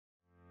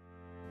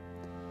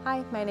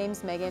Hi, my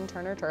name's Megan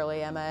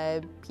Turley. I'm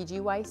a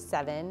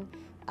PGY7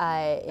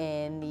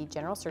 in the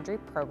general surgery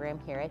program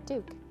here at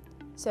Duke.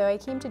 So I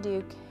came to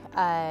Duke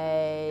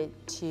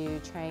to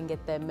try and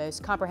get the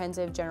most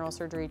comprehensive general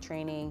surgery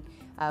training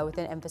with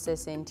an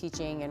emphasis in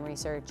teaching and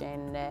research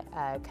and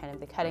kind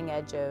of the cutting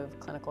edge of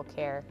clinical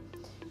care.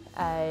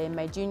 In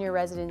my junior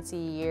residency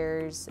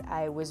years,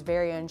 I was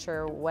very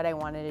unsure what I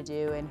wanted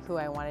to do and who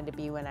I wanted to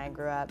be when I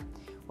grew up.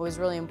 What was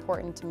really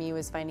important to me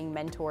was finding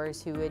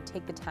mentors who would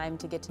take the time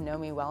to get to know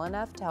me well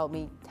enough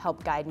to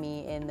help guide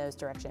me in those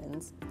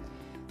directions.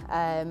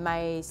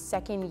 My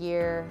second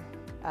year,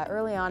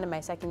 early on in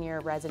my second year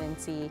of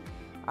residency,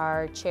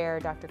 our chair,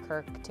 Dr.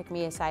 Kirk, took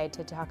me aside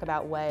to talk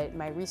about what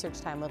my research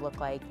time would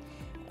look like.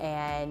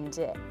 And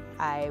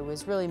I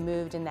was really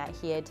moved in that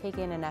he had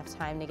taken enough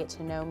time to get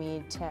to know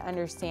me to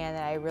understand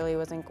that I really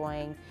wasn't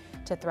going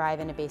to thrive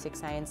in a basic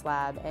science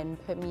lab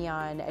and put me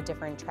on a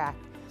different track,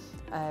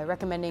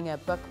 recommending a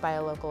book by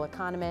a local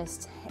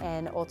economist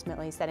and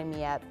ultimately setting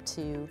me up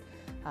to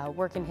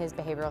work in his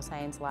behavioral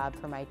science lab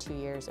for my 2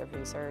 years of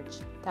research.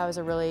 That was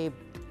a really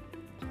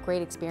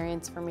great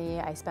experience for me.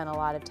 I spent a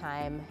lot of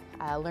time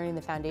learning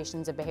the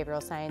foundations of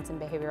behavioral science and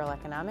behavioral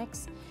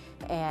economics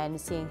and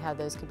seeing how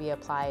those could be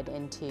applied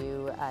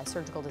into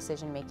surgical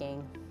decision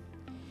making.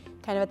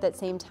 Kind of at that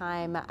same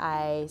time,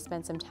 I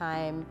spent some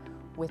time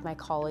with my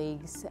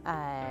colleagues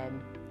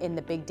in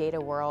the big data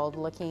world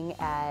looking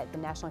at the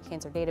National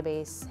Cancer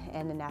Database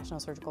and the National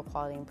Surgical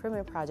Quality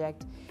Improvement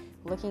Project,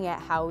 looking at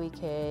how we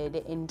could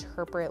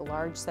interpret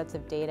large sets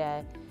of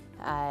data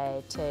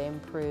to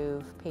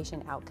improve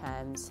patient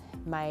outcomes.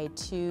 My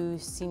two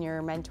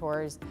senior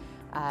mentors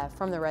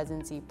from the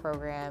residency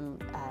program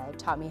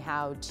taught me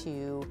how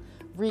to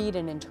read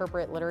and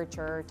interpret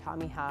literature, taught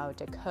me how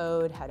to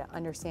code, how to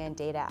understand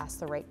data, ask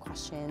the right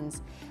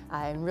questions,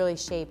 and really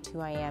shaped who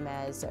I am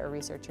as a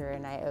researcher,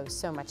 and I owe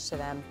so much to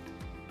them.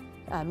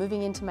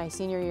 Moving into my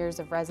senior years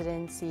of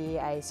residency,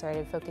 I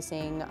started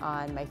focusing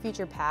on my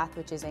future path,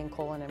 which is in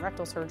colon and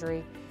rectal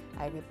surgery.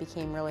 I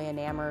became really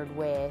enamored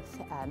with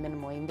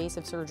minimally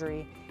invasive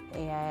surgery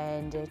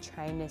and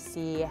trying to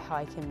see how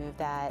I can move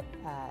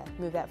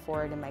that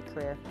forward in my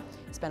career.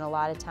 Spent a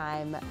lot of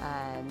time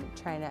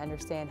trying to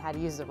understand how to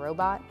use the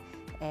robot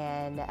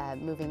and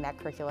moving that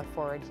curricula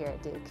forward here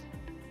at Duke.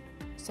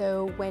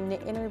 So when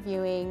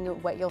interviewing,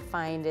 what you'll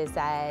find is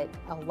that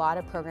a lot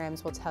of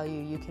programs will tell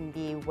you you can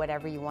be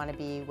whatever you want to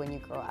be when you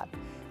grow up,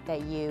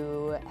 that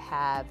you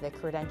have the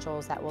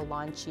credentials that will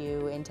launch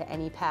you into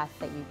any path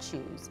that you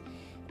choose.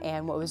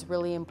 And what was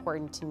really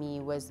important to me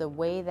was the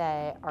way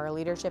that our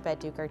leadership at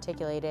Duke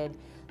articulated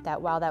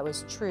that while that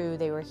was true,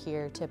 they were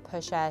here to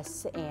push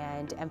us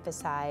and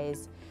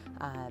emphasize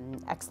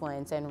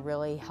excellence and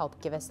really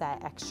help give us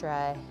that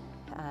extra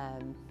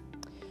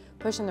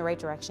push in the right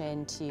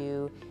direction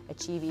to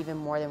achieve even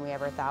more than we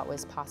ever thought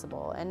was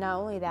possible. And not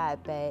only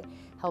that, but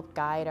help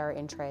guide our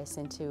interests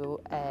into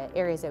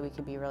areas that we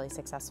could be really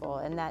successful.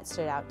 And that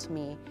stood out to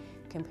me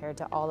compared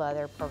to all the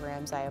other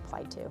programs I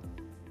applied to.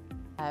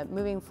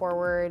 Moving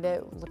forward,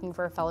 looking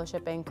for a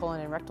fellowship in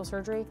colon and rectal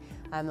surgery.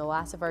 I'm the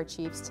last of our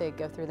chiefs to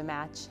go through the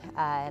match,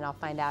 and I'll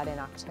find out in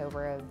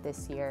October of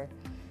this year.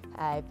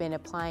 I've been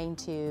applying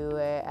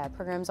to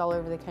programs all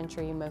over the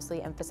country,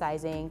 mostly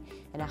emphasizing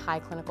in a high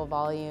clinical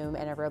volume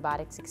and a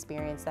robotics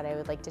experience that I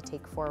would like to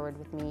take forward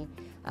with me.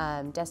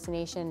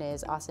 Destination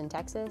is Austin,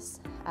 Texas,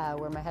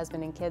 where my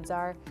husband and kids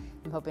are.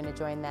 I'm hoping to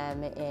join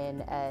them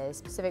in a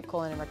specific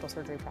colon and rectal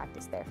surgery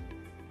practice there.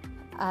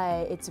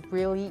 It's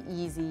really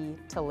easy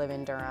to live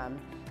in Durham.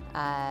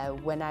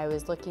 When I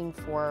was looking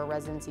for a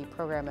residency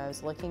program, I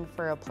was looking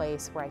for a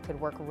place where I could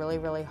work really,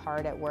 really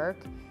hard at work,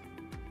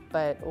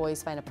 but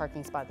always find a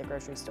parking spot at the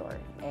grocery store.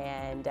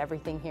 And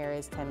everything here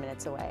is 10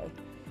 minutes away.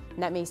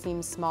 And that may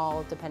seem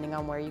small depending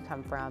on where you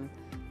come from,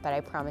 but I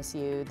promise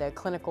you the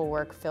clinical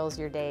work fills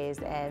your days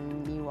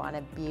and you want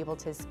to be able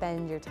to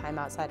spend your time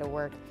outside of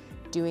work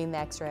doing the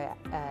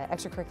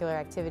extracurricular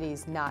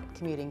activities, not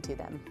commuting to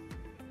them.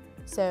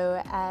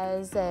 So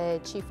as a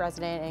chief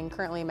resident and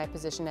currently in my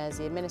position as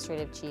the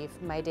administrative chief,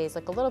 my days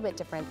look a little bit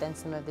different than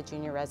some of the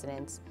junior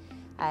residents.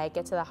 I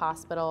get to the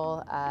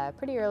hospital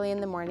pretty early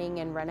in the morning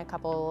and run a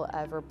couple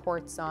of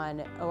reports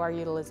on OR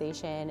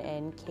utilization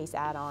and case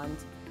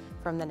add-ons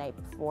from the night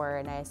before,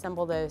 and I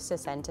assemble those to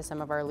send to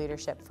some of our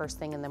leadership first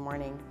thing in the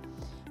morning.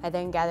 I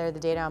then gather the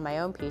data on my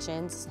own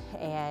patients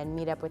and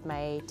meet up with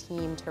my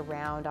team to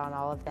round on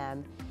all of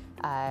them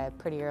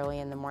pretty early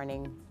in the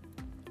morning.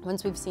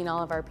 Once we've seen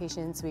all of our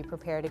patients, we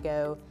prepare to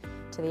go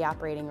to the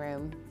operating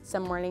room.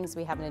 Some mornings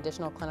we have an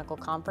additional clinical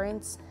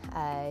conference,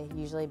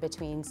 usually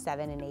between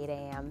 7 and 8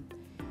 a.m.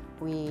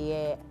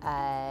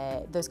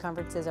 Those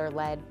conferences are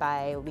led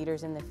by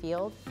leaders in the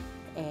field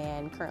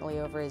and currently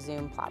over a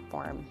Zoom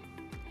platform.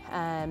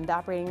 The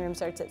operating room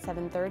starts at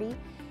 7:30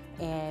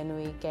 and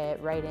we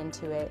get right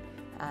into it,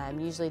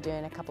 usually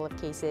doing a couple of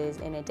cases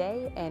in a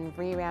day and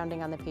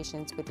re-rounding on the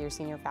patients with your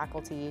senior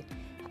faculty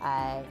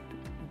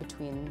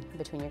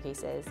between your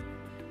cases.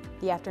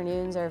 The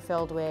afternoons are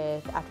filled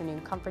with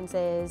afternoon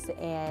conferences,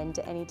 and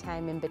any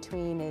time in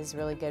between is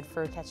really good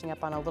for catching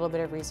up on a little bit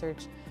of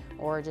research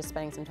or just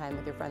spending some time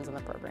with your friends on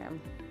the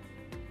program.